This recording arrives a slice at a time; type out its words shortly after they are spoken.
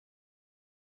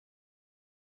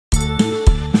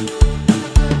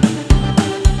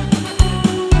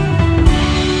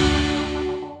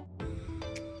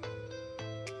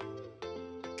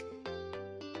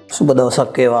සුබ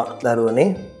දවසක් වේවා දරුවනේ.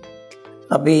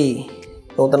 අපි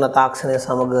නූතන තාක්ෂණය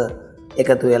සමග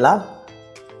එකතු වෙලා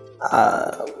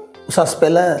උසස්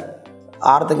පෙළ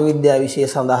ආර්ථික විද්‍යා විෂය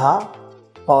සඳහා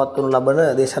පවත්වනු ලබන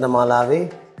දේශනමාලාවේ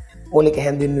මූලික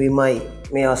හැඳින්වීමයි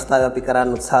මේ අවස්ථාවේ අපි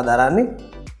කරන්න උත්සාහ දරන්නේ.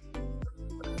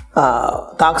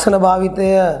 තාක්ෂණ භාවිතය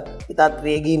ඉතාත්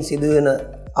වේගීන් සිදුවෙන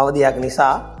අවධියක්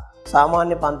නිසා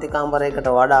සාමාන්‍ය පන්ති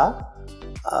කාමරයකට වඩා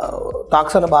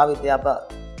තාක්ෂණ භාවිතය අප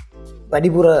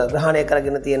වැඩිපුර ග්‍රහණය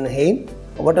කරගෙන තියෙන හේයින්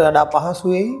ඔබට වඩා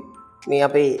පහසුවෙයි මේ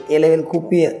අපේ A-level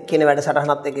කුප්පිය කියන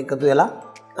වැඩසටහනත් එක්ක එකතු වෙලා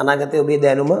අනාගතයේ ඔබේ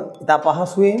දැනුම ඉතා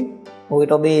පහසුවෙන්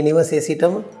ඔබට ඔබේ නිවසේ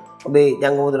සිටම ඔබේ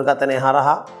ජංගම දුරකථනය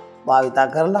හරහා භාවිතා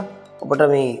කරලා ඔබට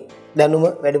මේ දැනුම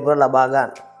වැඩිපුර ලබා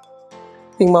ගන්න.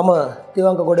 ඉතින් මම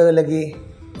තිවංක ගොඩවැලගේ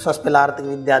උසස් පෙළ ආර්ථික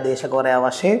විද්‍යා දේශකවරයා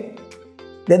වශයෙන්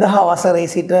 2000 වසරේ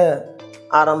සිට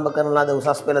ආරම්භ කරන ලද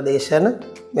උසස් පෙළ දේශන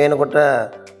වෙනකොට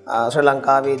ශ්‍රී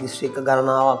ලංකාවේ දිස්ත්‍රික්ක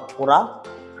ගණනාවක් පුරා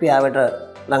ක්‍රියාවට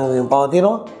ලංවීම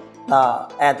පවතිනවා.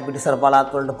 ඈත පිටිසර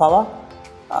පළාත් වලට පවා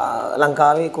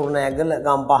ලංකාවේ කුරුණෑගල,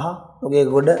 ගම්පහ,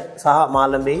 නුගේගොඩ සහ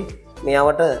මාළඹේ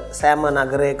මේවට සෑම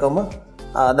නගරයකම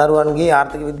දරුවන්ගේ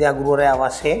ආර්ථික විද්‍යා ගුරුවරයා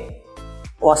වශයෙන්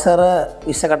වසර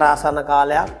 20කට ආසන්න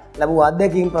කාලයක් ලැබූ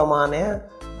අත්දැකීම් ප්‍රමාණය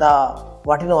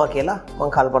වටිනවා කියලා මම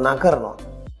කල්පනා කරනවා.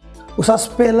 උසස්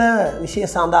පෙළ විෂය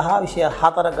සඳහා විෂය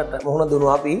 4කට මුහුණ දුණු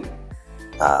අපි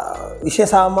විෂය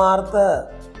සාමාර්ථ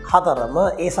 4ම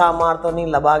ඒ සාමාර්ථ වලින්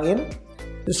ලබාගෙන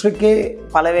දිස්ත්‍රික්කයේ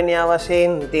පළවෙනි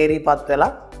වශයෙන් තේරීපත්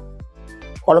වෙලා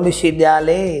කොළඹ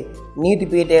විශ්වවිද්‍යාලයේ නීති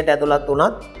පීඨයට ඇතුළත්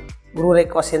වුණත්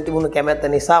ගුරුවරයෙක් වශයෙන් තිබුණු කැමැත්ත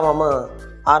නිසා මම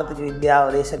ආර්ථික විද්‍යාව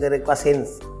දේශකයෙක් වශයෙන්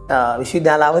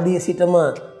විශ්වවිද්‍යාල අවධියේ සිටම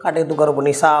කටයුතු කරපු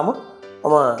නිසාම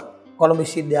මම කොළඹ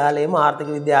විශ්වවිද්‍යාලයේම ආර්ථික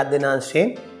විද්‍යා අධ්‍යනාංශයෙන්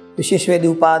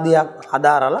විශේෂවේදී උපාධියක්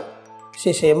හදාරලා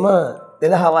විශේෂයෙන්ම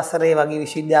 2000 වසරේ වගේ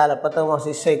විශ්වවිද්‍යාල ප්‍රථම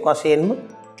ශිෂ්‍යයෙක් වශයෙන්ම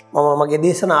මම මගේ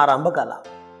දේශන ආරම්භ කළා.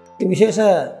 මේ විශේෂ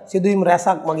සිදුවීම්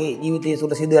රැසක් මගේ ජීවිතයේ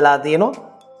තුල සිදු වෙලා තියෙනවා.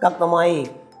 එකක් තමයි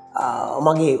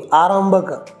මගේ ආරම්භක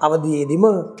අවධියේදීම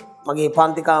මගේ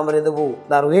පන්ති කාමරයේ දපු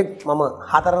දරුවෙක් මම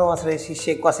 4 වසරේ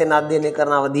ශිෂ්‍යයෙක් වශයෙන් අධ්‍යයනය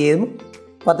කරන අවධියේම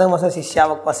ප්‍රථම වසරේ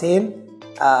ශිෂ්‍යාවක් වශයෙන්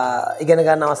ඉගෙන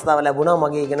ගන්න අවස්ථාව ලැබුණා.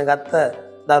 මගේ ඉගෙන ගත්ත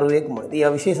දරුවෙක්ම. ඉතින්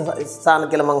ඒ විශේෂ ස්ථාන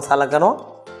කියලා මම සලකනවා.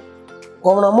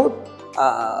 කොහොම නමුත්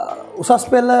උසස්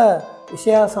පෙළ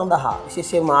විෂය සඳහා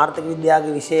විශේෂයෙන්ම ආර්ථික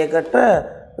විද්‍යාවේ විෂයකට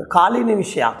කාලීන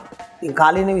විෂයක්. ඉතින්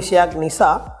කාලීන විෂයක්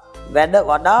නිසා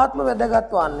වඩාත්ම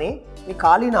වැදගත් වන්නේ මේ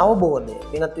කාලීන අවබෝධය.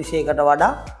 වෙනත් විෂයකට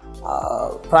වඩා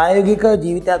ප්‍රායෝගික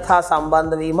ජීවිතයත් හා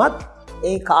සම්බන්ධ වීමත්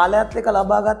ඒ කාලයත් එක්ක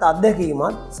ලබාගත්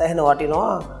අත්දැකීමත් සෑහෙන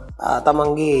වටිනවා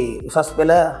තමන්ගේ උසස්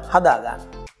පෙළ හදාගන්න.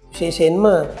 විශේෂයෙන්ම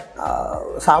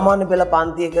සාමාන්‍ය පෙළ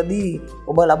පන්තියකදී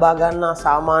ඔබ ලබා ගන්නා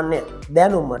සාමාන්‍ය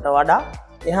දැනුමට වඩා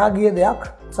එහා ගිය දෙයක්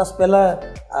උසස් පෙළ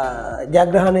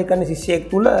ජයග්‍රහණය කරන ශිෂ්‍යයෙක්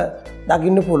තුළ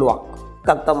දකින්න පුළුවන්.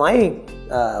 එකක් තමයි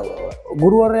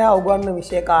ගුරුවරයා උගන්වන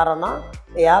විෂය කාරණා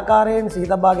ඒ ආකාරයෙන් සිහි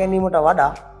තබා ගැනීමට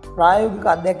වඩා ප්‍රායෝගික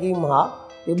අත්දැකීම් හා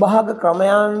විභාග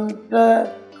ක්‍රමයන්ට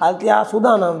කල්තියා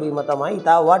සූදානම් වීම තමයි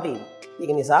ඉතා වටින්නේ.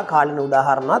 ඒක නිසා කාලින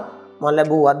උදාහරණත් මම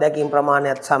ලැබූ අත්දැකීම්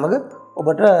ප්‍රමාණයත් සමග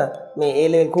ඔබට මේ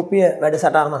A-level කුප්පිය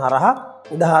වැඩසටහන හරහා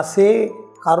උදාහසේ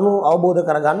කරුණු අවබෝධ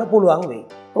කරගන්න පුළුවන් වෙයි.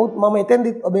 නමුත් මම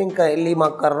එතෙන්දිත් ඔබෙන්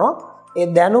ඉල්ලීමක් කරනවා. ඒ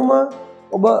දැනුම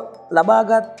ඔබ ලබා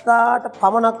ගත්තාට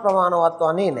පමණක් ප්‍රමාණවත්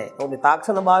වන්නේ නැහැ. ඔබේ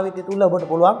තාක්ෂණ භාවිතය තුල ඔබට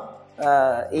පුළුවන්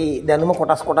ඒ දැනුම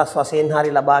කොටස් වශයෙන්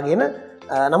හරි ලබාගෙන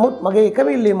නමුත් මගේ එකම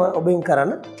ඉල්ලීම ඔබෙන්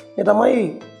කරන ඒ තමයි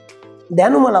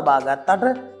දැනුම ලබා ගත්තට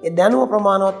ඒ දැනුම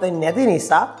ප්‍රමාණවත් වෙන්නේ නැති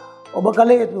නිසා ඔබ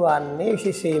කල යුතු වන්නේ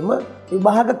විශේෂයෙන්ම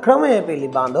විභාග ක්‍රමය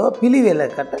පිළිබඳව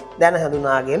පිළිවෙලකට දැන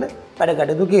හඳුනාගෙන වැඩ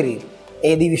කටයුතු කිරීම.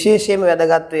 ඒදී විශේෂයෙන්ම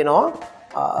වැදගත් වෙනවා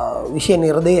විෂය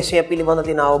නිර්දේශය පිළිබඳ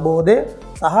තියෙන අවබෝධය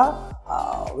සහ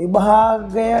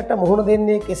විභාගයට මුහුණ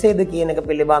දෙන්නේ කෙසේද කියන එක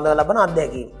පිළිබඳව ලබන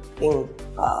අත්දැකීම්. ඉතින්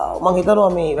මම හිතනවා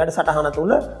මේ වැඩසටහන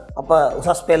තුළ අප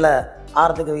උසස් පෙළ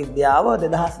ආර්ථික විද්‍යාව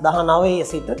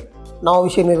 2019 සිට නව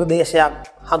විෂය නිර්දේශයක්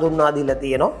හඳුන්වා දීලා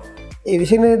තියෙනවා. ඒ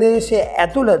විෂය නිර්දේශය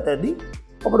ඇතුළතදී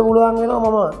අපිට පුළුවන් වෙනවා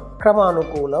මම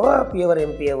ක්‍රමානුකූලව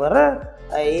පියවරෙන් පියවර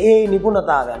ඒ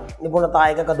නිපුණතාවයන් නිපුණතා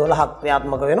එකක 12ක්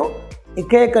ක්‍රියාත්මක වෙනවා.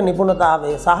 එක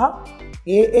නිපුණතාවය සහ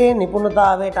ඒ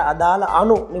නිපුණතාවයට අදාළ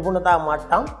අනු නිපුණතා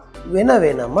මට්ටම්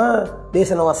වෙනම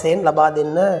දේශන වශයෙන් ලබා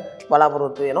දෙන්න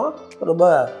බලාපොරොත්තු වෙනවා. ඔබ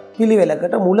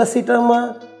පිළිවෙලකට මුල සිටම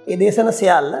ඒ දේශන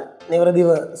සියල්ල නිවැරදිව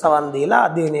සවන් දීලා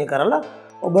අධ්‍යයනය කරලා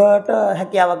ඔබට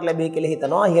හැකියාවක් ලැබෙයි කියලා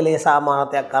හිතනවා. ඉහළේ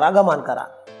සාමාර්ථයක් කරා ගමන් කරා.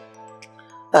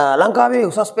 ලංකාවේ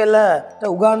උසස් පෙළට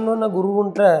උගන්වන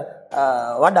ගුරුවරුන්ට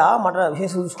වඩා මට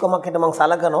විශේෂ සුදුසුකමක් හැට මම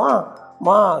සලකනවා.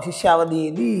 මා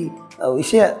ශිෂ්‍යාවදීදී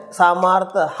විෂය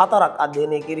සාමාර්ථ 4ක්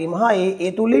අධ්‍යයනය කිරීම හා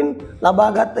ඒ තුලින්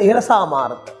ලබාගත් ඉහළ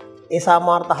සාමාර්ථ ඒ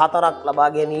සාමාර්ථ 4ක් ලබා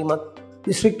ගැනීමත්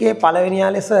දිස්ත්‍රික්කයේ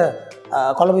පළවෙනියා ලෙස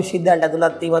කොළඹ විශ්වවිද්‍යාලයට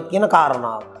ඇතුළත් වීමත් කියන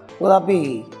කාරණාව. මොකද අපි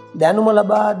දැනුම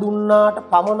ලබා දුන්නාට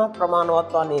පමණක්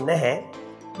ප්‍රමාණවත් වන්නේ නැහැ.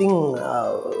 ඉතින්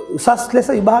උසස් ලෙස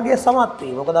විභාගය සමත්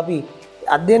වීම. මොකද අපි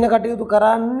අධ්‍යයන කටයුතු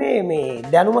කරන්නේ මේ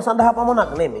දැනුම සඳහා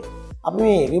පමණක් නෙමෙයි. අපි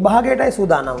මේ විභාගයටයි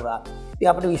සූදානම් වෙලා. ඉතින්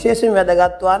අපිට විශේෂයෙන්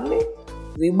වැදගත් වන්නේ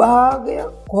විභාගය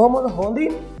කොහොමද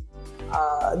හොඳින්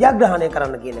ජයග්‍රහණය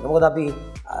කරන්න කියන එක. මොකද අපි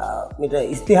මිට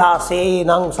ඉතිහාසයේ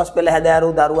නම් උසස් පෙළ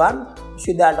හැදෑරූ දරුවන්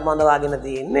විශ්වවිද්‍යාලයට බඳවාගෙන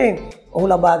තියෙන්නේ ඔහු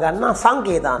ලබා ගන්නා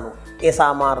සංකේත අනුව. ඒ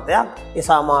සාමාර්ථයක්, ඒ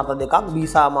සාමාර්ථ දෙකක්, බී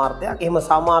සාමාර්ථයක්. එහෙම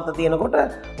සාමාර්ථ තියෙනකොට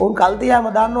ඔවුන් කල්තියාම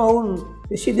දන්නවා ඔවුන්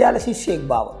විශ්වවිද්‍යාල ශිෂ්‍යයෙක්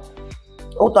බව.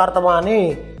 ඔව් වර්තමානයේ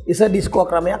ඉස ඩිස්කෝ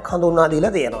ක්‍රමයක් හඳුන්වා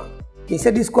දීලා තියෙනවා. ඉස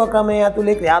ඩිස්කෝ ක්‍රමය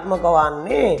ඇතුලේ ක්‍රියාත්මක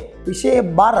වන්නේ විෂය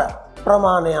බර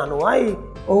ප්‍රමාණය අනුවයි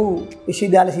ඔහු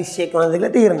විශ්වවිද්‍යාල ශිෂ්‍යයෙක් වන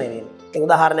දෙක තීරණය වෙන්නේ. ඒ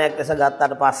උදාහරණයක් ලෙස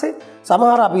ගත්තාට පස්සේ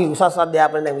සමහර අපි උසස්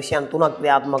අධ්‍යාපනයේ විෂයන් 3ක්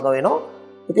ක්‍රියාත්මක වෙනවා.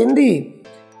 ඉතින්දී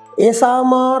ඒ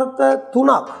සාමාර්ථ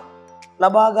 3ක්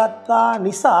ලබා ගත්තා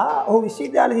නිසා ඔහු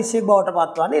විශ්වවිද්‍යාල ශිෂ්‍යයෙක් බවට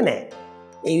පත්වන්නේ නැහැ.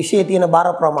 ඒ විෂයේ තියෙන බර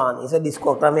ප්‍රමාණය ඉස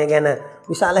ඩිස්කෝ ක්‍රමය ගැන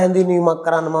විශාල හැඳින්වීමක්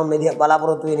කරන්න මම මෙදිහ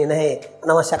බලාපොරොත්තු වෙන්නේ නැහැ.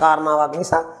 අනවශ්‍ය කාරණාවක්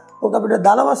නිසා මොකද අපිට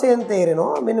දල වශයෙන්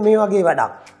තේරෙනවා මෙන්න මේ වගේ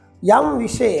වැඩක්. යම්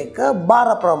විෂයක බර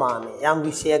ප්‍රමාණය යම්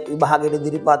විෂයක විභාගයට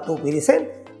ඉදිරිපත් වූ පිරිසෙන්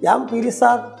යම්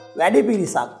පිරිසක් වැඩි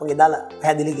පිරිසක් වගේ දල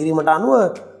පැහැදිලි කිරීමට අනුව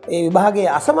ඒ විභාගයේ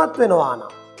අසමත් වෙනවා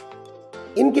නම්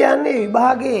ඉන් කියන්නේ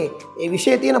විභාගයේ ඒ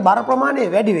විෂයේ තියෙන බර ප්‍රමාණය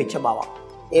වැඩි වෙච්ච බවක්.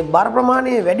 ඒ බර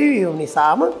ප්‍රමාණය වැඩි වීම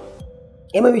නිසාම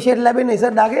එම විෂයට ලැබෙන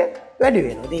ඉසඩාගේ වැඩි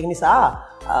වෙනවා. ඒක නිසා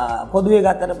පොදුවේ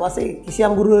ගත්තට පස්සේ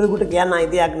කිසියම් ගුරුවරයෙකුට කියන්න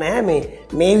අයිතියක් නැහැ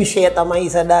මේ විෂය තමයි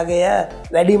ඉසඩාගය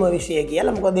වැඩිම විෂය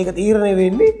කියලා. මොකද ඒක තීරණය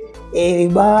වෙන්නේ ඒ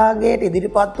විභාගයට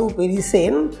ඉදිරිපත් වූ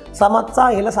පිරිසෙන් සමත්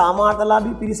සහ ඉහළ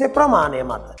සාමාර්ථලාභී පිරිසේ ප්‍රමාණය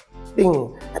මත. ඉතින්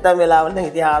ඇතැම් වෙලාවල දැන්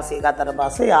ඉතිහාසය ගත්තට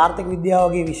පස්සේ ආර්ථික විද්‍යාව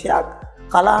වගේ විෂයක්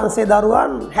කලාංශයේ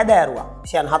දරුවන් හැදෑරුවා.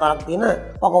 විෂයන් 4ක් තියෙන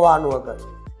පොකවානුවක.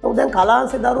 නමුත් දැන්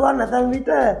කලාංශයේ දරුවන් නැතම් විට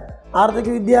ආර්ථික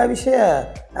විද්‍යා විෂය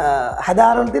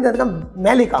හදාරන තියෙන නිකන්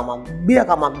මැලිකමක්,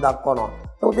 බියකමක් දක්වනවා.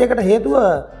 නමුත් ඒකට හේතුව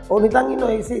ඔවුන් හිතන්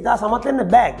ඉන්නවා ඒ ඉතා සමත් වෙන්න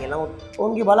බෑ කියලා. නමුත්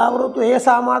ඔවුන්ගේ බලාපොරොත්තු ඒ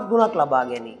සාමාර්ථ ගුණක් ලබා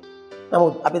ගැනීම.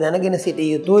 නමුත් අපි දැනගෙන සිටිය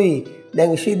යුතුයි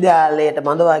දැන් විශ්වවිද්‍යාලයට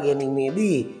බඳවා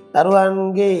ගැනීමේදී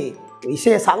දරුවන්ගේ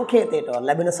විෂය සංකේතයට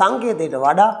ලැබෙන සංකේතයට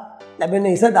වඩා ලැබෙන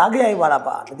ඉසඩ අගයයි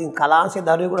බලපාන. ඉතින් කලාංශයේ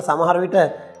දරුවෙකුට සමහර විට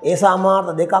ඒ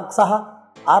සාමාර්ථ දෙකක් සහ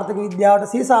ආර්ථික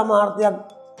විද්‍යාවට සී සාමාර්ථයක්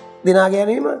දිනා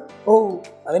ගැනීම ඔව්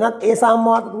වෙනත් ඒ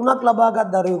සාමාර්ථ තුනක් ලබාගත්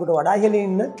දරුවෙකුට වඩා ඉහළ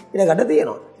ඉන්න ඉඩකඩ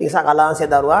තියෙනවා. ඒ නිසා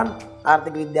කලාංශයේ දරුවන්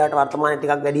ආර්ථික විද්‍යාවට වර්තමානයේ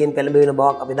ටිකක් වැඩියෙන් පෙළඹෙන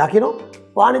බවක් අපි දකිනවා.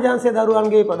 වාණිජාංශයේ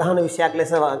දරුවන්ගේ ප්‍රධාන විෂයක්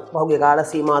ලෙස පහුගිය කාල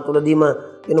සීමා තුලදීම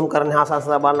දිනුම් කරන හා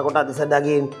සංස්ථා බලනකොට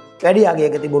ඉසඩාගෙන් වැඩි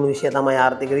අගයක තිබුණු විෂය තමයි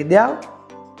ආර්ථික විද්‍යාව.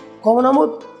 කොහොම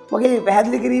නමුත් මගේ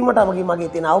පැහැදිලි කිරීමට මගේ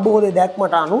තියෙන අවබෝධය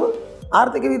දැක්මට අනුව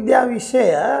ආර්ථික විද්‍යාව විෂය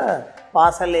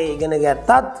පාසලේ ඉගෙන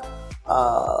ගත්තත්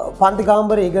පන්ති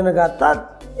කාමරේ ඉගෙන ගත්තත්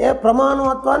ඒ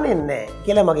ප්‍රමාණවත් වන්නේ නැහැ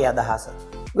කියලා මගේ අදහස.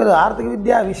 මොකද ආර්ථික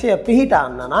විද්‍යාව විෂය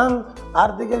පිළිටන්න නම්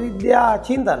ආර්ථික විද්‍යා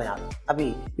චින්තනයක් අපි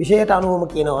විෂයට අනුවම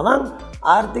කියනවා නම්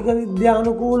ආර්ථික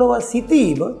විද්‍යානුකූලව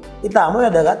සිටීම ඉතාම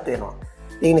වැදගත් වෙනවා.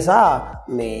 ඒ නිසා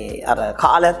මේ අර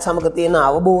කාලයත් සමග තියෙන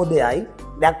අවබෝධයයි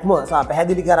දැක්ම සහ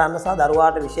පැහැදිලි කරන්න සහ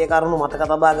දරුවාට විෂය කරුණු මතක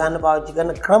තබා ගන්න පාවිච්චි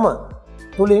කරන ක්‍රම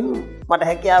තුලින් මට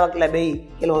හැකියාවක් ලැබෙයි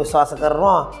කියලා මම විශ්වාස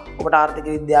කරනවා. ඔබට ආර්ථික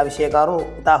විද්‍යාව විෂය කරුණු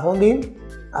ඉතා හොඳින්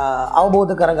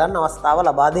අවබෝධ කරගන්න අවස්ථාව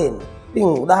ලබා දෙන්න. ඉතින්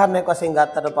උදාහරණයක් වශයෙන්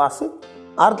ගත්තට පස්සේ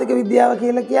ආර්ථික විද්‍යාව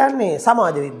කියලා කියන්නේ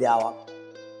සමාජ විද්‍යාවක්.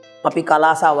 අපි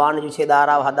කලා සහ වාණිජ විෂය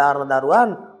ධාරාව හදාරන දරුවන්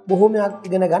බොහෝමයක්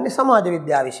ඉගෙන ගන්න සමාජ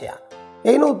විද්‍යාව විෂයක්.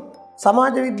 එයිනුත්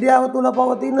සමාජ විද්‍යාව තුළ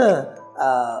පවතින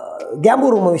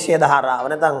ගැඹුරුම විෂය ධාරාව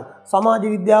නැත්නම් සමාජ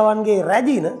විද්‍යාවන්ගේ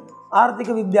රැජින ආර්ථික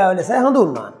විද්‍යාව ලෙස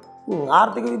හඳුන්වනවා.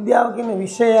 ආර්ථික විද්‍යාව කියන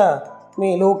විෂය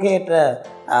මේ ලෝකයට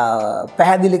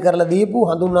පැහැදිලි කරලා දීපු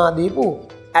හඳුන්වා දීපු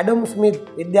ඇඩම් ස්මිත්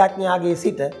විද්‍යාඥයාගේ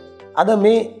සිට අද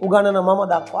මේ උගණන මම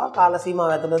දක්වා කාල සීමාව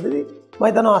ඇතුළතදී මම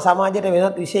හිතනවා සමාජයට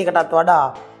වෙනත් විෂයකටත් වඩා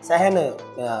සැහැණ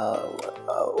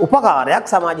උපකාරයක්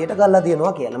සමාජයට කරලා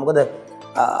තියෙනවා කියලා. මොකද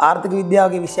ආර්ථික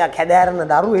විද්‍යාවගේ විෂයක් හැදෑරෙන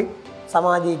දරුවෙක්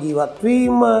සමාජයේ ජීවත්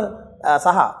වීම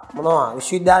සහ මොනවා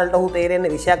විශ්වවිද්‍යාලයට ඔහු තේරෙන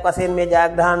විෂයක් වශයෙන් මේ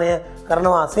ජයග්‍රහණය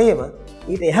කරනවා සේම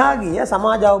ඊට එහා ගිය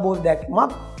සමාජ අවබෝධයක්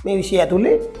මේ විෂය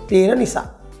ඇතුලේ තියෙන නිසා.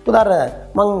 උදාර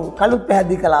මං කලුත්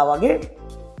පැහැදිලි කළා වගේ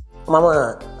මම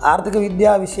ආර්ථික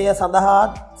විද්‍යාව විෂය සඳහා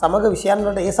සමග විෂයන්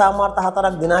වලට ඒ සාමාර්ථ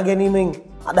 4ක් දිනා ගැනීමෙන්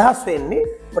අදහස් වෙන්නේ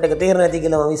ඔබට ඒක තේරෙන්නේ නැති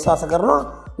කියලා මම විශ්වාස කරනවා.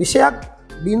 විෂයක්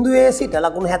බිඳුවේ සිට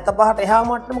ලකුණු 75ට එහා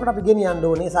මට්ටමකට අපි ගෙනියන්න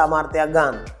ඕනේ සාමාර්ථයක්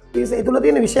ගන්න. ඒ තුළ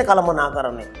තියෙන විෂය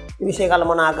කළමනාකරණය. මේ විෂය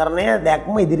කළමනාකරණය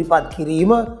දැක්ම ඉදිරිපත්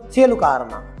කිරීම සියලු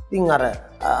කාරණා. ඉතින් අර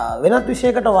වෙනත්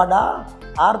විෂයකට වඩා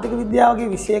ආර්ථික විද්‍යාවගේ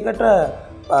විෂයකට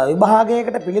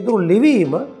විභාගයකට පිළිතුරු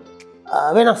ලිවීම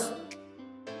වෙනස්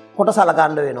කොට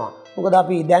සලකන්න වෙනවා. මොකද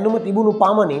අපි දැනුම තිබුණු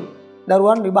පමණින්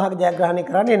දරුවන් විභාග ජයග්‍රහණය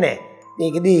කරන්නේ නැහැ.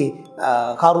 ඒකෙදී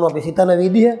කරුණු අපි සිතන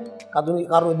විදිය,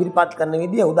 කරුණු ඉදිරිපත් කරන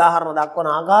විදිය, උදාහරණ දක්වන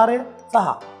ආකාරය සහ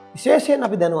විශේෂයෙන්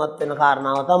අපි දැනුවත් වෙන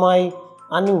කාරණාව තමයි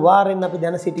අනිවාර්යෙන් අපි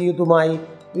දැන සිටිය යුතුමයි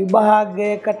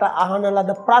විභාගයකට අහන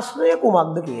ලද ප්‍රශ්නය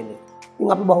කුමක්ද කියන්නේ.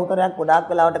 ඉතින් අපි බහුතරයක් ගොඩාක්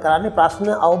වෙලාවට කරන්නේ ප්‍රශ්න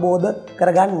අවබෝධ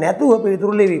කරගන්න නැතුව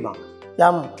පිළිතුරු ලිවීමක්.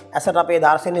 යම් ඇසට අපේ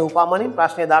දර්ශනීය උපමනින්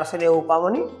ප්‍රශ්නයේ දර්ශනීය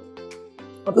උපමනින්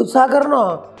අපි උත්සාහ කරනවා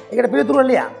ඒකට පිළිතුරු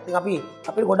ලියන්න. ඉතින්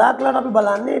අපි ගොඩාක් වෙලාවට අපි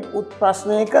බලන්නේ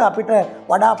ප්‍රශ්නයක අපිට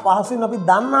වඩා පහසුවෙන් අපි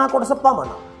දන්නා කොටස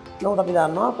පමණයි. නමුත් අපි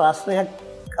දන්නවා ප්‍රශ්නයක්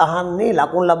අහන්නේ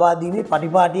ලකුණු ලබා දීමේ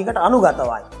පටිපාටියකට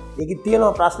අනුගතවයි. ඒකෙත්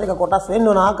තියෙනවා ප්‍රශ්නයක කොටස් වෙන්න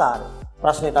ඕන ආකාරය.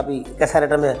 ප්‍රශ්නෙට අපි එක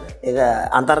සැරේටම ඒක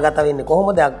අන්තර්ගත වෙන්නේ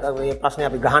කොහොමද? මේ ප්‍රශ්නේ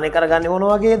අපි ග්‍රහණය කරගන්නේ මොන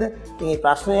වගේද? ඉතින් මේ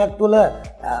ප්‍රශ්නයක් තුළ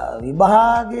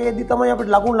විභාගයේදී තමයි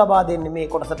අපිට ලකුණු ලබා දෙන්නේ. මේ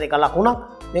කොටසට එක ලකුණක්,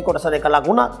 මේ කොටසට එක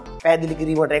ලකුණක්, පැහැදිලි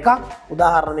කිරීමට එකක්,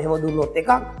 උදාහරණ මෙහෙම දුන්නොත්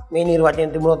එකක්, මේ නිර්වචන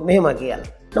තිබුණොත් මෙහෙම කියලා.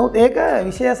 නමුත් ඒක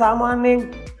විෂය සාමාන්‍යයෙන්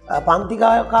පන්ති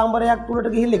කාමරයක්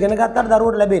තුලට ගිහිල්ලා ඉගෙන ගත්තාට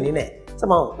දරුවෝට ලැබෙන්නේ නැහැ.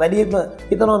 සමහර වැඩිම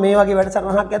හිතනවා මේ වගේ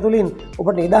වැඩසටහනක් ඇතුළින්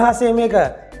ඔබට නිදහසේ මේක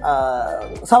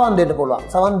සවන් දෙන්න පුළුවන්.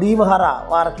 සවන් දීම හරහා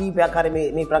වාර කීපයක් හරි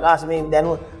මේ ප්‍රකාශ මේ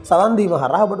දැනුව සවන් දීම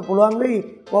හරහා ඔබට පුළුවන් වෙයි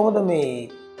කොහොමද මේ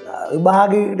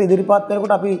විභාගයකට ඉදිරිපත්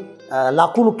වෙනකොට අපි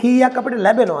ලකුණු කීයක් අපිට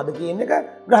ලැබෙනවද කියන එක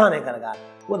ග්‍රහණය කරගන්න.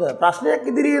 මොකද ප්‍රශ්නයක්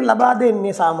ඉදිරියෙන් ලබා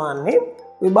දෙන්නේ සාමාන්‍යයෙන්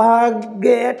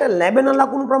විභාගයට ලැබෙන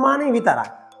ලකුණු ප්‍රමාණය විතරයි.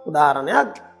 උදාහරණයක්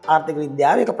ආර්ථික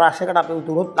විද්‍යාවේ එක ප්‍රශ්නයකට අපි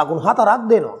උතුරොත් ලකුණු 4ක්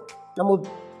දෙනවා. නමුත්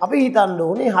අපි හිතන්න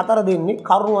ඕනේ 4 දෙන්නේ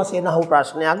කරුණු වශයෙන් අහු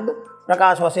ප්‍රශ්නයක්ද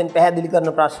ප්‍රකාශ වශයෙන් පැහැදිලි කරන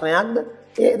ප්‍රශ්නයක්ද?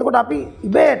 එතකොට අපි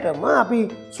ඉබේටම අපි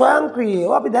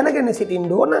ස්වයංක්‍රීයව අපි දැනගෙන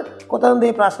සිටින්න ඕන කොතනද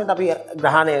මේ ප්‍රශ්නෙට අපි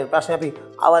ග්‍රහණය ප්‍රශ්නේ අපි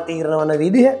අවතීර්ණ වන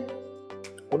විදිහ,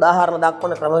 උදාහරණ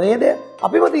දක්වන ක්‍රමවේදය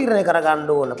අපිම තීරණය කරගන්න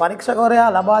ඕන. පරීක්ෂකවරයා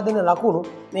ලබා දෙන ලකුණු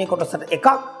මේ කොටසට එකක්,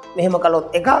 මෙහෙම කළොත්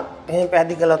එකක්, මෙහෙම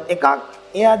පැහැදිලි කළොත් එකක්,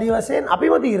 ඒ ආදී වශයෙන්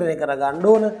අපිම තීරණය කරගන්න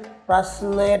ඕන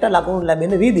ප්‍රශ්නයට ලකුණු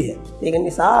ලැබෙන විදිහ. ඒක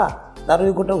නිසා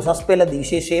දරුවෙකුට උසස් පෙළදී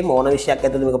විශේෂයෙන්ම ඕන විෂයක්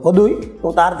ඇතුළේ මේක පොදුයි.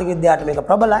 උත් ආර්ථික විද්‍යාවට මේක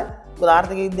ප්‍රබලයි. මොකද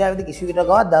ආර්ථික විද්‍යාවේදී කිසි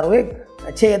විටකවත් දරුවෙක්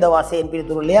ඡේද වශයෙන්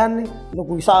පිළිතුරු ලියන්නේ,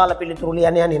 ලොකු විශාල පිළිතුරු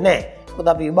ලියන්නේ නැහැ. මොකද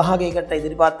අපි විභාගයකට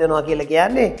ඉදිරිපත් වෙනවා කියලා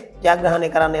කියන්නේ ජයග්‍රහණය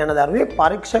කරන්න යන දරුවෙක්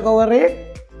පරීක්ෂකවරයෙක්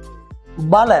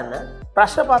බලන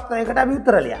ප්‍රශ්න පත්‍රයකට අපි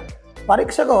උත්තර ලියන්න.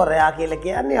 පරීක්ෂකවරයා කියලා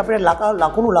කියන්නේ අපිට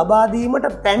ලකුණු ලබා දීමට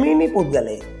පැමිණි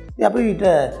පුද්ගලයෙක්. ඉතින් අපිට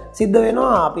සිද්ධ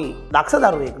වෙනවා අපි දක්ෂ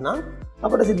දරුවෙක් නම්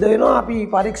අපට සිද්ධ වෙනවා අපි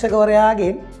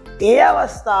පරීක්ෂකවරයාගෙන් ඒ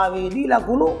අවස්ථාවේදී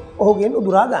ලකුණු ඔහුගෙන්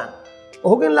උදුරා ගන්න.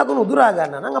 ඔහුගෙන් ලකුණු උදුරා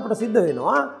ගන්න නම් අපට සිද්ධ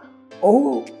වෙනවා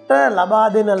ඔහුට ලබා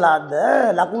දෙන ලද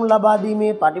ලකුණු ලබා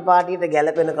දීමේ පටිපාටියට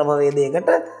ගැලපෙන ක්‍රමවේදයකට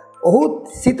ඔහු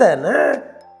සිතන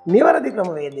නිවැරදි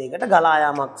ක්‍රමවේදයකට ගලා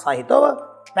යාමක් සහිතව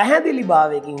පැහැදිලි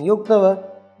භාවයකින් යුක්තව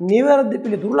නිවැරදි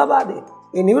පිළිතුරු ලබා දෙන්න.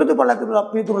 ඒ නිවැරදි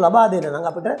පිළිතුරු ලබා දෙන්න නම්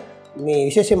අපිට මේ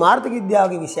විශේෂ ආර්ථික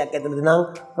විද්‍යාවගේ විෂයක් ඇතුළත නම්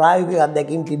ප්‍රායෝගික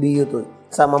අත්දැකීම් තිබිය යුතුයි.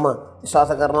 මම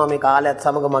විශ්වාස කරනවා මේ කාලයත්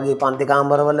සමග මගේ පන්ති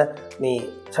කාමරවල මේ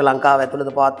ශ්‍රී ලංකාව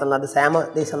ඇතුළත පවත්වන ලද සෑම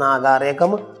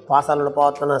දේශනාගාරයකම පාසල්වල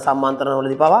පවත්වන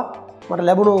සම්මන්ත්‍රණවලදී පවා මට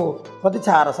ලැබුණු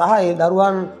ප්‍රතිචාර සහ ඒ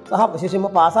දරුවන් සහ විශේෂයෙන්ම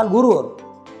පාසල් ගුරුවරු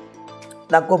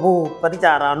දක්වපු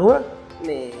ප්‍රතිචාර අනුව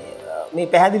මේ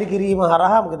පැහැදිලි කිරීම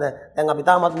හරහා මොකද දැන් අපි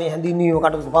තාමත් මේ හැඳින්වීම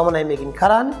කටයුතු පමණයි මේකින්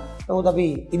කරන්නේ. නමුත් අපි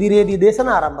ඉදිරියේදී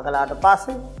දේශනා ආරම්භ කළාට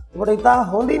පස්සේ ඔබට ඉතා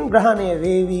හොඳින් ග්‍රහණය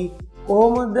වේවි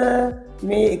කොහොමද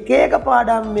මේ එක එක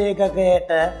පාඩම්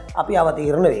මේකකට අපි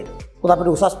අවතීර්ණ වෙන්නේ. මොකද අපිට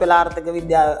උසස් පෙළ ආර්ථික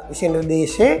විද්‍යාව විෂය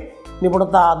නිර්දේශයේ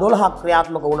නිපුණතා 12ක්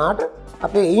ක්‍රියාත්මක වුණාට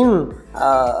අපේ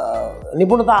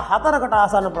නිපුණතා 4කට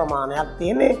ආසන්න ප්‍රමාණයක්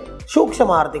තියෙන්නේ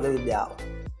සූක්ෂම ආර්ථික විද්‍යාව.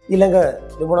 ඊළඟ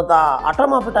නිපුණතා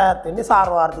 8ම අපිට අයත් වෙන්නේ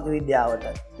සාර්වාර්ථික විද්‍යාවට.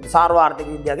 සාර්වාර්ථික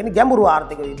විද්‍යාව කියන්නේ ගැඹුරු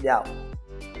ආර්ථික විද්‍යාව.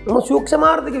 නමුත් සූක්ෂම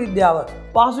ආර්ථික විද්‍යාව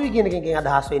පහසුයි කියන එකෙන්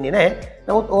අදහස් වෙන්නේ නැහැ.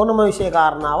 නමුත් ඕනම විෂය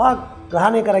කාරණාවක්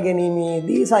ග්‍රහණය කර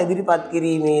ගැනීමේදී සහ ඉදිරිපත්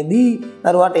කිරීමේදී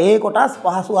දරුවාට ඒ කොටස්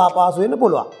පහසු ආපහසු වෙන්න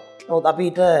පුළුවන්. නමුත්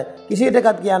අපිට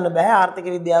කිසියටවත් කියන්න බෑ ආර්ථික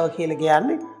විද්‍යාව කියලා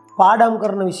කියන්නේ පාඩම්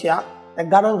කරන විෂයක්,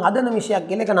 ගණන් හදන විෂයක්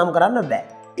කියලා එක නම් කරන්න බෑ.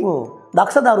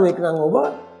 දක්ෂ දරුවෙක් නම් ඔබ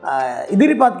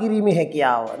ඉදිරිපත් කිරීමේ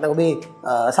හැකියාව, ඔබේ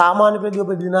සාමාන්‍ය ප්‍රතිපද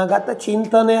ඔබ දිනාගත්ත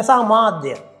චින්තනය සහ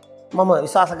මාධ්‍ය, මම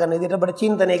විශ්වාස කරන විදිහට ඔබට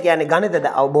චින්තනය කියන්නේ ගණිතද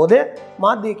අවබෝධය,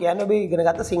 මාධ්‍ය කියන්නේ ඔබ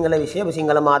ඉගෙනගත්ත සිංහල විෂය, ඔබ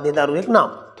සිංහල මාධ්‍ය දරුවෙක් නම්.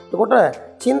 එතකොට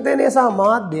චින්තනය සහ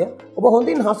මාධ්‍ය ඔබ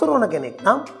හොඳින් හසුරවන කෙනෙක්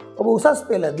නම් ඔබ උසස්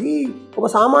පෙළදී ඔබ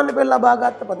සාමාන්‍ය පෙළ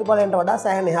ලබාගත් ප්‍රතිඵලයන්ට වඩා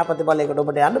සෑහෙන එහා ප්‍රතිඵලයකට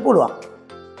ඔබට යන්න පුළුවන්.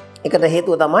 ඒකට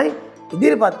හේතුව තමයි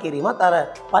ඉදිරිපත් කිරීමත් අර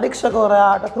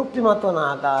පරීක්ෂකවරයාට තෘප්තිමත් වන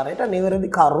ආකාරයට නිවැරදි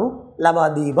කරුණු ලබා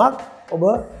දීමක් ඔබ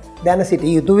දැන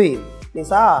සිටිය යුතු වේ.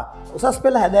 නිසා උසස්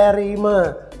පෙළ හැදෑරීම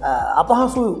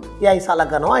අපහසු යයි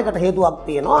සලකනවා. ඒකට හේතුවක්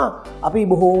තියෙනවා. අපි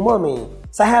බොහෝම මේ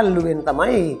සැහැල්ලුවෙන්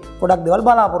තමයි ගොඩක් දේවල්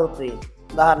බලාපොරොත්තු වෙන්නේ.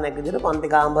 උදාහරණයක් විදිහට පන්ති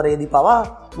කාමරයේදී පවා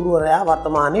ගුරුවරයා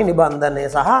වර්තමානයේ නිබන්ධනය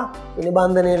සහ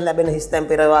නිබන්ධනයෙන් ලැබෙන හිස්තැන්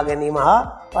පෙරවා ගැනීම හා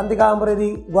පන්ති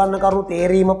කාමරයේදී ගුවන් කරුණු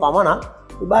තේරීම පමණක්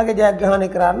විභාග ජයග්‍රහණය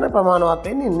කරන්න ප්‍රමාණවත්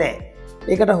වෙන්නේ නැහැ.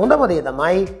 ඒකට හොඳම දේ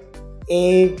තමයි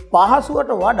ඒ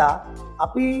පහසුවට වඩා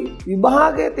අපි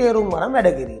විභාගයේ තේරුම් අරන්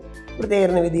වැඩ කිරීම. අපිට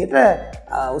තේරෙන විදිහට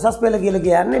උසස් පෙළ කියලා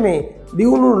කියන්නේ මේ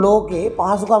දියුණු ලෝකයේ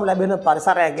පහසුකම් ලැබෙන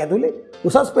පරිසරයක් ඇතුලේ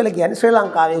උසස් පෙළ කියන්නේ ශ්‍රී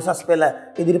ලංකාවේ උසස් පෙළ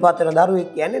ඉදිරිපත් වෙන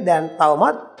දරුවෙක් කියන්නේ දැන්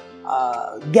තවමත්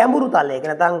ගැඹුරු තලයක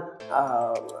නැත්නම්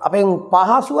අපෙන්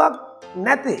පහසුවක්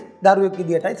නැති දරුවෙක්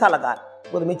විදිහටයි සලකන්නේ.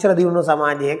 මොකද මෙච්චර දියුණු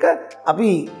සමාජයක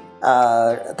අපි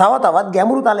තව තවත්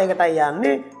ගැඹුරු තලයකටයි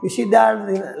යන්නේ. විශ්වවිද්‍යාල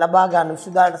ලබා ගන්න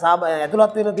විශ්වවිද්‍යාලට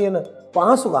ඇතුළත් වෙන තියෙන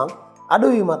පහසුකම්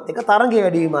අඩුවීමත් එක්ක තරඟය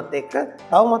වැඩිවීමත් එක්ක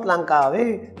තවමත් ලංකාවේ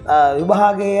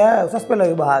විභාගය උසස් පෙළ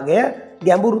විභාගය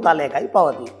ගැඹුරු තලයකයි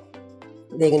පවතින්නේ.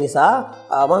 ඒක නිසා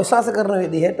මම විශ්වාස කරන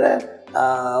විදිහට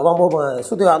මම බොහොම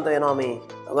ස්තුතිවන්ත වෙනවා මේ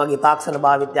මගේ තාක්ෂණ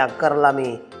භාවිතයක් කරලා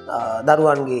මේ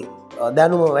දරුවන්ගේ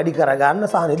දැනුම වැඩි කරගන්න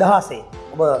සහ නිදහසේ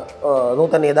ඔබ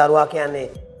නූතනයේ දරුවා කියන්නේ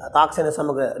තාක්ෂණ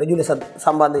සමග ඍජු ලෙස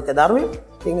සම්බන්ධ වෙච්ච දරුවෙක්.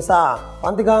 ඒ නිසා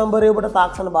පන්ති කාමරයේ ඔබට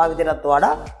තාක්ෂණ භාවිතයටත්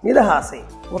වඩා නිදහසේ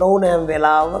ඔබට ඕනෑම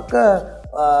වෙලාවක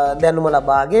දැනුම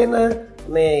ලබාගෙන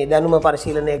මේ දැනුම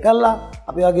පරිශීලනය කළා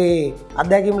අපි වගේ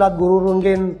අධ්‍යක්ීම්ලත්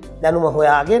ගුරුවරුන්ගෙන් දැනුම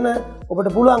හොයාගෙන ඔබට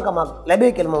පුළුවන්කමක්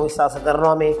ලැබෙයි කියලා මම විශ්වාස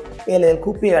කරනවා. මේ A-level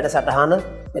කුප්පිය වැඩසටහන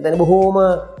මෙතන බොහෝම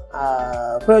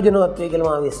ප්‍රයෝජනවත් වෙයි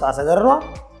කියලා මම විශ්වාස කරනවා.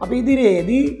 අපි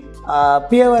ඉදිරියේදී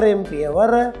පියවරෙන්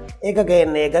පියවර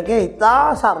ඒකකයෙන් ඒකකේ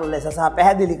ඉතා සරල ලෙස සහ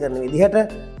පැහැදිලි කරන විදිහට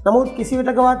නමුත්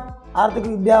කිසිවිටකවත් ආර්ථික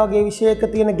විද්‍යාවගේ විෂයක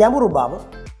තියෙන ගැඹුරු බව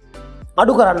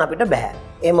අඩු කරන්න අපිට බෑ.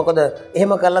 ඒ මොකද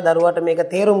එහෙම කරලා දරුවට මේක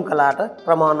තේරුම් කළාට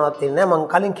ප්‍රමාණවත් වෙන්නේ නැහැ. මම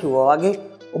කලින් කිව්වා වගේ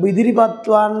ඔබ ඉදිරිපත්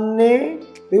වන්නේ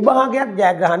විභාගයක්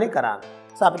ජයග්‍රහණය කරන්න.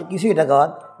 අපිට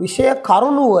කිසිවිටකවත් විෂය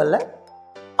කරුණු වල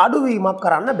අඩුවීමක්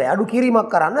කරන්න බෑ. අඩු කිරීමක්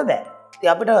කරන්න බෑ.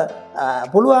 අපිට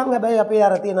පුළුවන් හැබැයි අපි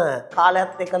අර තියෙන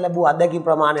කාලයත් එක්ක ලැබුව අත්දැකීම්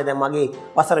ප්‍රමාණය දැන් මගේ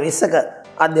වසර 20ක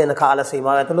අධ්‍යයන කාල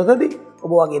සීමාව ඇතුළතදී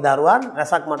ඔබ වගේ දරුවන්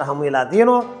රැසක් මට හමු වෙලා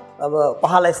තියෙනවා.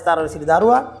 පහළ ස්ථාර සිටි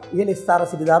දරුවන්, ඉහළ ස්ථාර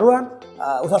සිටි දරුවන්,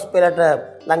 උසස් පෙළට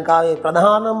ලංකාවේ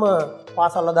ප්‍රධානම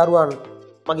පාසල් දරුවන්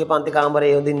මගේ පන්ති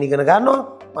කාමරයේ යොදින් ඉගෙන ගන්නවා.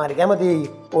 මම හරි කැමතියි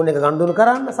ඕන එක ගනුදෙනු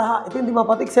කරන්න සහ එතෙන්දි මම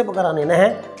ප්‍රතික්ෂේප කරන්නේ නැහැ.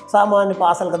 සාමාන්‍ය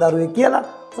පාසල්ක දරුවෙක් කියලා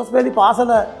උසස් පෙළේ පාසල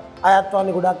අයත්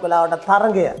වන්නේ ගොඩක් වෙලාවට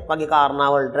තරඟය වගේ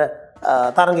කාරණාවලට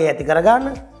තරඟය ඇති කරගන්න.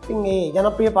 ඉතින් මේ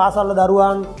ජනප්‍රිය පාසල්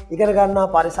දරුවන් ඉගෙන ගන්නා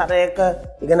පරිසරයක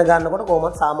ඉගෙන ගන්නකොට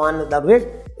කොහොමද සාමාන්‍ය දරුවෙක්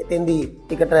එතෙන්දී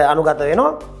ටිකට අනුගත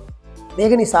වෙනවා.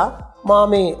 ඒක නිසා මම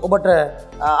මේ ඔබට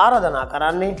ආරාධනා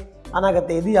කරන්නේ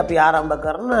අනාගතයේදී අපි ආරම්භ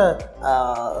කරන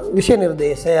විෂය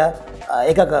නිර්දේශය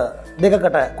එකක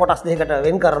දෙකකට කොටස් දෙකකට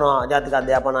වෙන් කරනවා ජාතික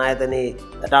අධ්‍යාපන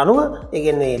ආයතනයේට අනුව. ඒ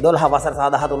කියන්නේ 12 වසර සහ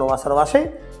 13 වසර වශයෙන්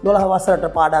 12 වසරට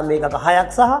පාඩම් මේකක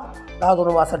 6ක් සහ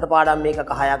 13 වසරට පාඩම් මේකක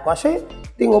 6ක් වශයෙන්.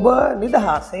 ඉතින් ඔබ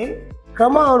නිදහසේ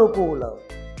ක්‍රමානුකූලව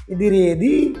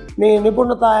ඉදිරියේදී මේ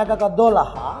නිපුණතා එකක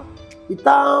 12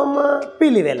 ඊටාම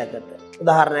පිළිවෙලකට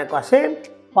උදාහරණයක් වශයෙන්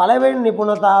පළවෙනි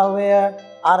නිපුණතාවය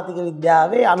ආර්ථික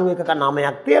විද්‍යාවේ 91ක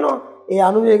 9ක් තියෙනවා. ඒ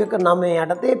 91ක 9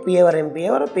 යටතේ පියවරෙන්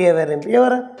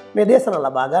පියවර මේ දේශන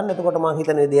ලබා ගන්න. එතකොට මම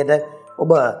හිතන විදිහට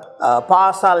ඔබ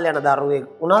පාසල් යන දරුවෙක්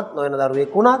වුණත් නොයන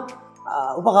දරුවෙක් වුණත්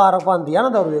උපකාරක පන්ති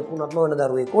යන දරුවෙක් වුණත් නොයන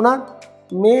දරුවෙක් වුණත්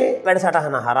මේ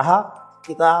වැඩසටහන හරහා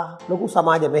ඉතා ලොකු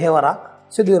සමාජ මෙහෙවරක්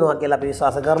සිදු වෙනවා කියලා අපි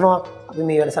විශ්වාස කරනවා. අපි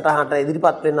මේ වැඩසටහනට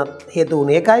ඉදිරිපත් වෙන්නත් හේතු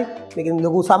වුණේ ඒකයි. මේකෙන්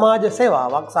ලොකු සමාජ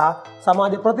සේවාවක් සහ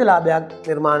සමාජ ප්‍රතිලාභයක්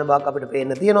නිර්මාණ බවක් අපිට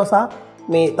පේන්න තියෙනවා සහ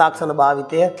මේ තාක්ෂණ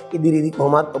භාවිතය ඉදිරියේදී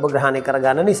කොහොමත් ඔබ ග්‍රහණය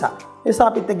කරගන්න නිසා. ඒ නිසා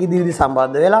අපිත් එක්ක ඉදිරියේදී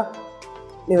සම්බන්ධ වෙලා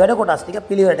මේ වැඩ කොටස් ටික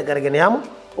පිළිවෙලට කරගෙන යමු.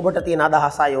 ඔබට තියෙන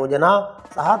අදහස් යෝජනා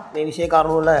සහ මේ විෂය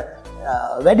කරුණු වල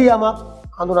වැඩි යමක්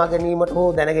හඳුනා ගැනීමට හෝ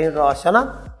දැන ගැනීමට අවශ්‍ය නම්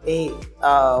ඒ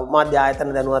මාධ්‍ය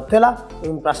ආයතන දැනුවත් වෙලා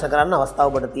ප්‍රශ්න කරන්න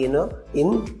අවස්ථාව ඔබට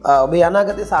තියෙනවා. ඔබේ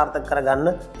අනාගතය සාර්ථක කරගන්න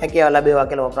හැකියාව ලැබේවා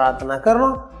කියලා මම ප්‍රාර්ථනා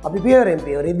කරනවා. අපි පියවරෙන්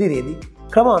පියවර ඉදිරියේදී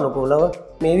ක්‍රමානුකූලව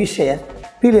මේ විෂය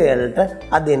පිළිවෙලට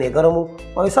අධ්‍යයනය කරමු.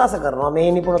 මම විශ්වාස කරනවා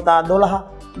මේ නිපුණතා 12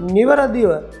 නිවැරදිව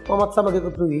මමත් සමග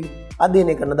එකතු වී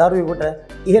අධ්‍යයනය කරන දරුවෙකුට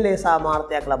ඉහළ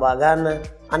සාමාර්ථයක් ලබා ගන්න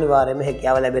අනිවාර්යයෙන්ම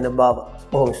හැකියාව ලැබෙන බව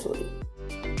බොහොම ස්තුතියි.